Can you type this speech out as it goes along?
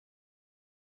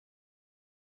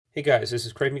Hey guys, this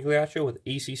is Craig Migliaccio with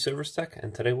acservicetech,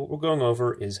 and today what we're going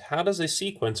over is how does a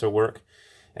sequencer work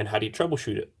and how do you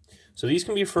troubleshoot it. So these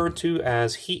can be referred to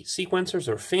as heat sequencers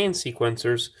or fan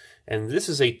sequencers, and this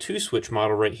is a 2-switch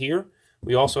model right here.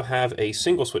 We also have a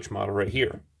single switch model right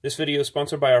here. This video is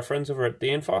sponsored by our friends over at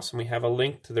Danfoss, and we have a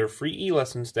link to their free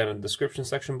eLessons down in the description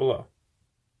section below.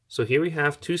 So here we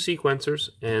have 2 sequencers,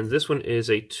 and this one is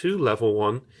a 2-level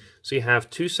one. So you have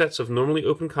 2 sets of normally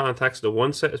open contacts. The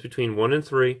one set is between 1 and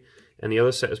 3, and the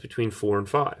other set is between 4 and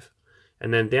 5.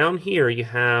 And then down here you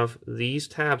have these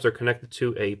tabs are connected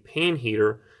to a pan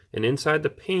heater, and inside the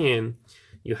pan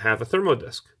you have a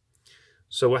thermo-disc.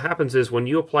 So what happens is when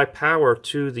you apply power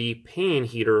to the pan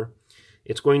heater,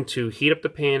 it's going to heat up the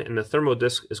pan and the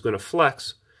thermo-disc is going to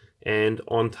flex. And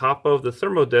on top of the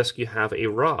thermo-disc, you have a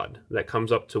rod that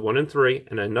comes up to 1 and 3,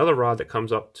 and another rod that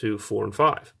comes up to 4 and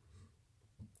 5.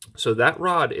 So that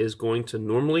rod is going to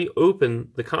normally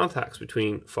open the contacts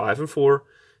between 5 and 4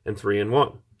 and 3 and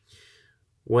 1.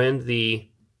 When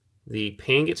the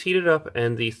pan gets heated up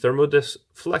and the thermo-disc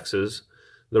flexes,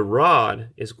 the rod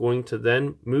is going to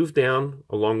then move down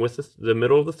along with the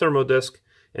middle of the thermo-disc,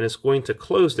 and it's going to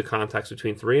close the contacts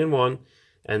between 3 and 1.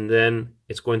 And then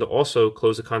it's going to also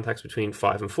close the contacts between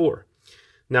 5 and 4.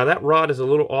 Now that rod is a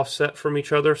little offset from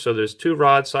each other, so there's 2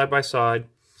 rods side by side,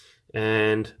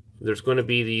 and there's going to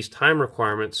be these time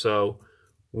requirements. So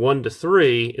 1 to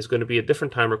 3 is going to be a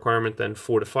different time requirement than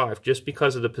 4 to 5, just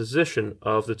because of the position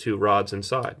of the 2 rods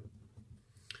inside.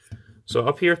 So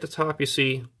up here at the top you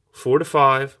see 4 to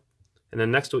 5, and then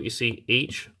next to it you see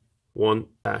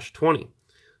H1-20.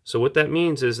 So what that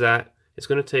means is that it's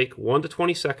going to take 1 to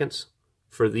 20 seconds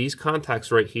for these contacts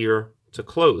right here to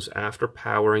close after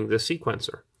powering the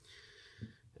sequencer.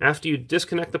 After you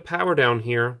disconnect the power down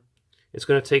here, it's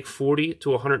going to take 40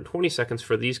 to 120 seconds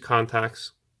for these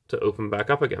contacts to open back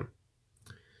up again.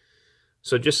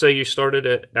 So just say you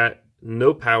started at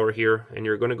no power here and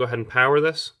you're going to go ahead and power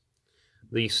this.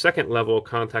 The second level of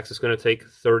contacts is going to take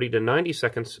 30 to 90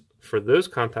 seconds for those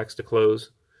contacts to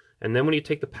close. And then when you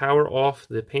take the power off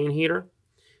the pan heater,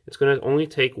 it's going to only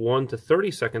take 1 to 30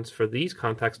 seconds for these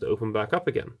contacts to open back up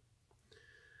again.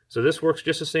 So this works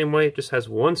just the same way. It just has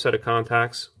 1 set of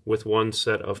contacts with 1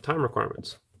 set of time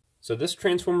requirements. So this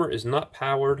transformer is not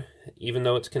powered. Even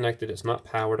though it's connected, it's not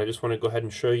powered. I just want to go ahead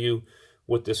and show you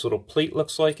what this little plate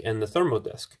looks like and the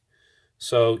thermo-disc.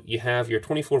 So you have your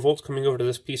 24 volts coming over to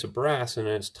this piece of brass, and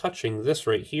it's touching this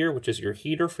right here, which is your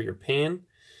heater for your pan.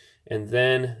 And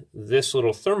then this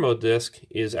little thermo-disc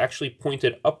is actually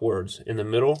pointed upwards in the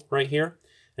middle right here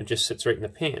and just sits right in the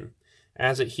pan.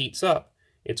 As it heats up,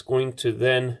 it's going to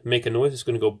then make a noise. It's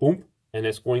going to go boom, and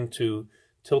it's going to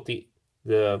tilt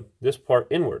this part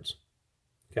inwards.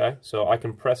 Okay, so I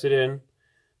can press it in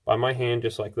by my hand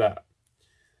just like that.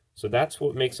 So that's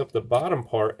what makes up the bottom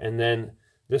part, and then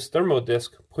this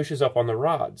thermo-disc pushes up on the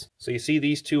rods. So you see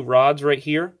these 2 rods right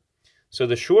here? So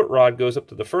the short rod goes up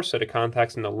to the first set of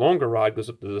contacts and the longer rod goes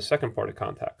up to the second part of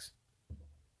contacts.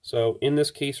 So in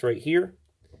this case right here,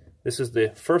 this is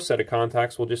the first set of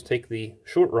contacts. We'll just take the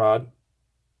short rod,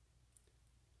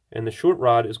 and the short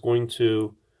rod is going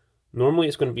to, normally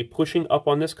it's going to be pushing up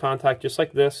on this contact just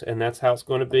like this, and that's how it's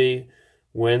going to be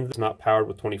when it's not powered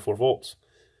with 24 volts.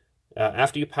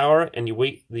 After you power it and you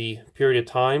wait the period of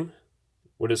time,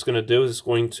 what it's going to do is it's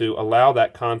going to allow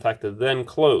that contact to then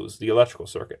close the electrical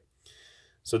circuit.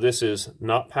 So this is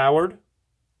not powered,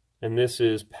 and this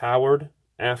is powered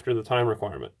after the time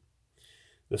requirement.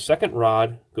 The second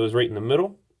rod goes right in the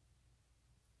middle.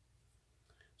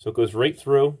 So it goes right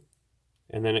through,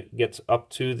 and then it gets up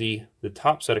to the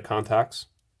top set of contacts.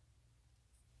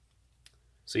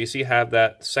 So you see you have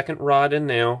that second rod in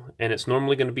now, and it's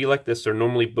normally going to be like this. They're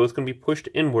normally both going to be pushed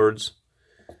inwards.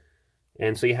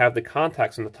 And so you have the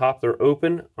contacts on the top. They're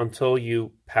open until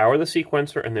you power the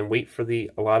sequencer and then wait for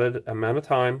the allotted amount of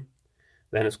time.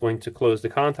 Then it's going to close the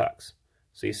contacts.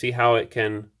 So you see how it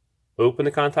can open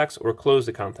the contacts or close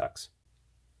the contacts.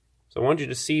 So I want you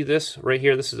to see this right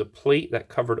here. This is a plate that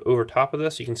covered over top of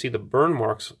this. You can see the burn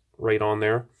marks right on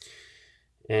there.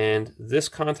 And this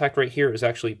contact right here is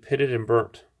actually pitted and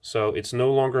burnt. So it's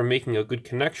no longer making a good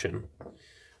connection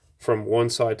from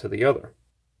one side to the other.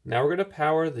 Now we're going to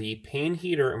power the pan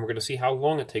heater, and we're going to see how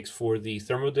long it takes for the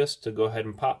thermo-disc to go ahead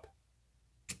and pop.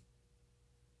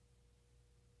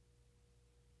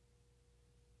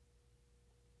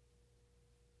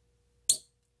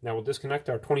 Now we'll disconnect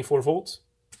our 24 volts.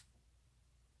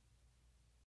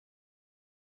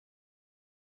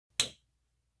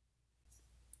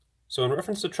 So in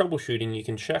reference to troubleshooting, you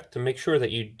can check to make sure that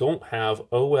you don't have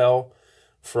OL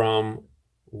from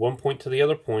one point to the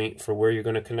other point for where you're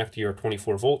going to connect your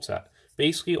 24 volts at.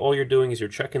 Basically, all you're doing is you're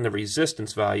checking the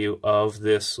resistance value of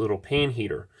this little pan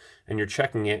heater, and you're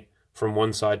checking it from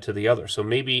one side to the other. So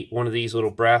maybe one of these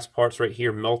little brass parts right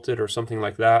here melted or something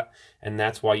like that, and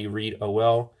that's why you read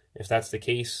OL. If that's the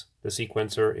case, the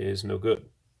sequencer is no good.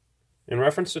 In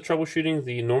reference to troubleshooting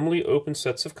the normally open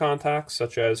sets of contacts,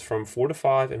 such as from 4 to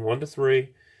 5 and 1 to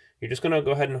 3, you're just going to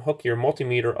go ahead and hook your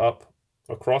multimeter up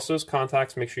across those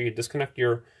contacts. Make sure you disconnect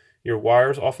your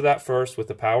wires off of that first with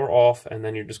the power off, and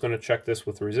then you're just going to check this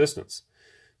with resistance.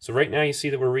 So right now you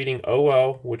see that we're reading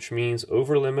OL, which means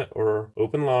over limit or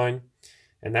open line,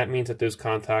 and that means that those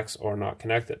contacts are not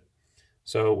connected.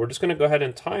 So we're just going to go ahead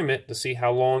and time it to see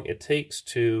how long it takes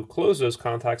to close those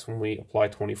contacts when we apply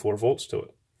 24 volts to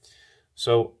it.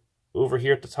 So over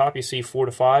here at the top you see 4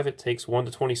 to 5, it takes 1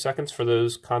 to 20 seconds for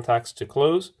those contacts to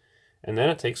close, and then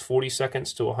it takes 40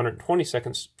 seconds to 120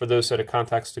 seconds for those set of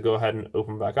contacts to go ahead and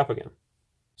open back up again.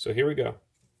 So here we go.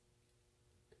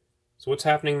 So what's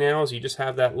happening now is you just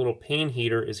have that little pan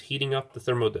heater is heating up the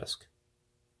thermo-disc.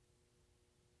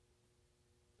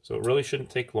 So it really shouldn't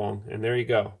take long, and there you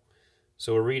go.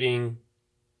 So we're reading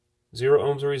 0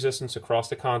 ohms of resistance across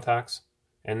the contacts,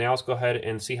 and now let's go ahead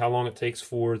and see how long it takes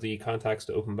for the contacts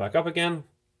to open back up again.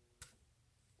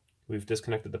 We've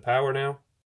disconnected the power now.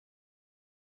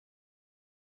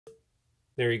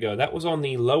 There you go. That was on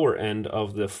the lower end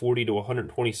of the 40 to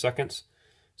 120 seconds.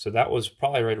 So that was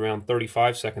probably right around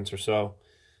 35 seconds or so.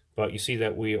 But you see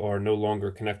that we are no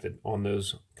longer connected on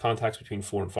those contacts between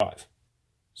 4 and 5.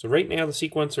 So right now the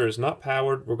sequencer is not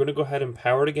powered. We're going to go ahead and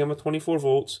power it again with 24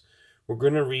 volts. We're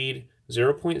going to read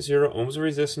 0.0 ohms of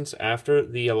resistance after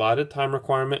the allotted time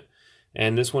requirement.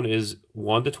 And this one is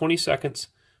 1 to 20 seconds.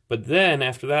 But then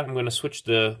after that I'm going to switch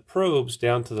the probes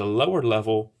down to the lower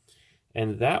level.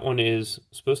 And that one is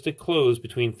supposed to close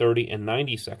between 30 and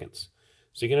 90 seconds.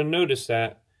 So you're going to notice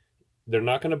that they're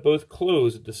not going to both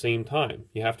close at the same time.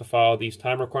 You have to follow these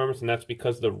time requirements, and that's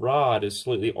because the rod is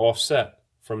slightly offset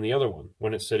from the other one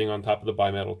when it's sitting on top of the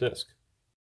bimetal disc.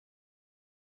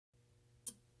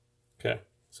 Okay,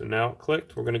 so now it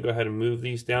clicked. We're going to go ahead and move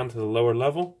these down to the lower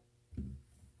level.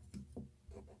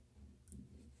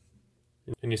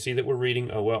 And you see that we're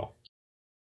reading OL.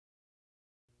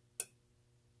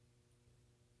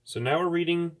 So now we're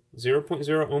reading 0.0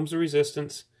 ohms of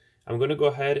resistance. I'm going to go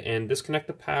ahead and disconnect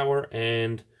the power,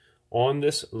 and on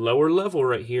this lower level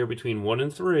right here between 1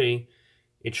 and 3,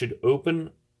 it should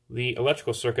open the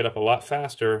electrical circuit up a lot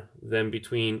faster than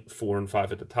between 4 and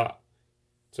 5 at the top.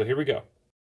 So here we go.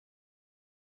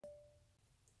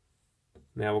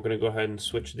 Now we're going to go ahead and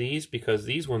switch these because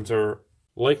these ones are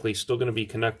likely still going to be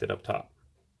connected up top.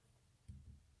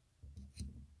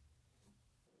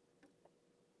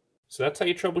 So that's how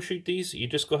you troubleshoot these. You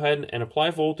just go ahead and apply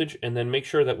voltage, and then make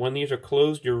sure that when these are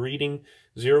closed, you're reading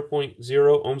 0.0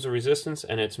 ohms of resistance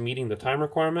and it's meeting the time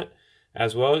requirement.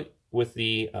 As well, with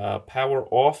the power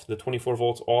off, the 24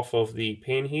 volts off of the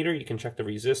pan heater, you can check the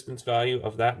resistance value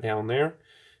of that down there.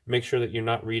 Make sure that you're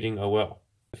not reading OL.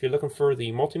 If you're looking for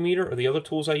the multimeter or the other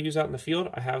tools I use out in the field,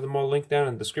 I have them all linked down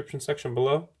in the description section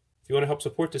below. If you want to help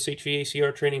support this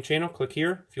HVACR training channel, click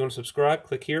here. If you want to subscribe,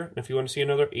 click here. And if you want to see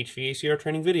another HVACR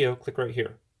training video, click right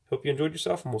here. Hope you enjoyed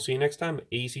yourself, and we'll see you next time at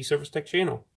AEC Service Tech channel.